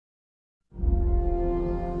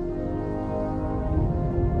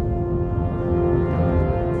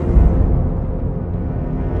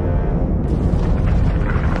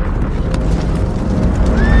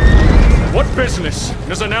business.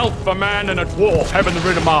 There's an elf, a man, and a dwarf having the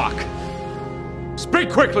written mark. Speak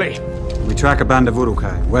quickly! We track a band of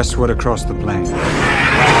Urukai, westward across the plain.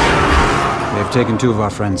 They have taken 2 of our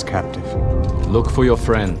friends captive. Look for your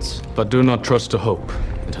friends, but do not trust to hope.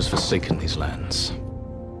 It has forsaken these lands.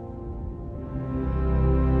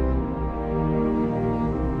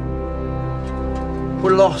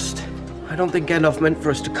 We're lost. I don't think Gandalf meant for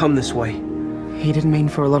us to come this way. He didn't mean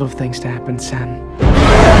for a lot of things to happen, Sam.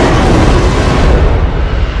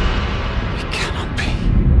 It cannot be.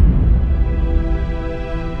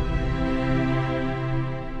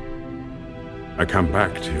 I come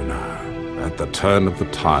back to you now, at the turn of the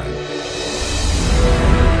tide.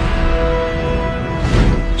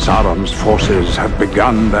 Sauron's forces have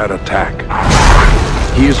begun their attack.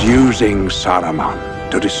 He is using Saruman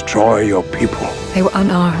to destroy your people. They were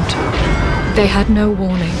unarmed. They had no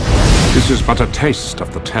warning. This is but a taste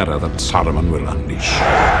of the terror that Saruman will unleash.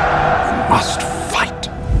 You must fight.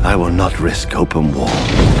 I will not risk open war.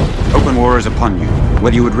 Open war is upon you,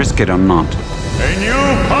 whether you would risk it or not. A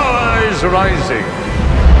new power is rising.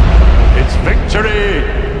 Its victory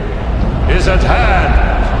is at hand.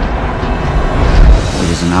 It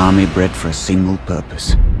is an army bred for a single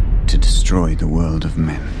purpose: to destroy the world of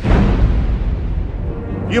men.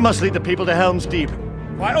 You must lead the people to Helm's Deep.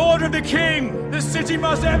 By order of the king, the city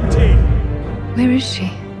must empty! Where is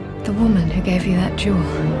she? The woman who gave you that jewel.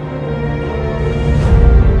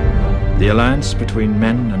 The alliance between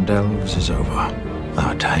men and elves is over.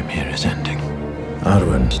 Our time here is ending.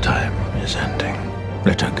 Arwen's time is ending.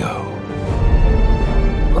 Let her go.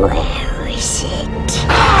 Where is it?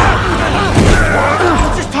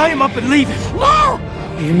 Just tie him up and leave him. No!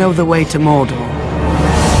 You know the way to Mordor.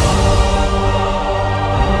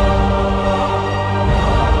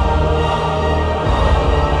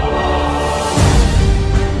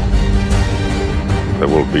 There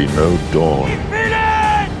will be no dawn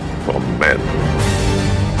for men.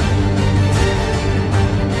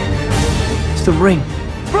 It's the ring.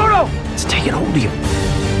 Frodo! It's taken hold of you.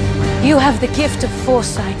 You have the gift of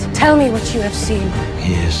foresight. Tell me what you have seen.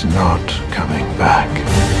 He is not coming back.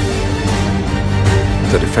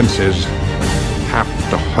 The defenses have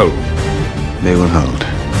to hold. They will hold.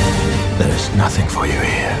 There is nothing for you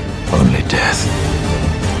here. Only death.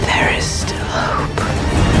 There is still hope.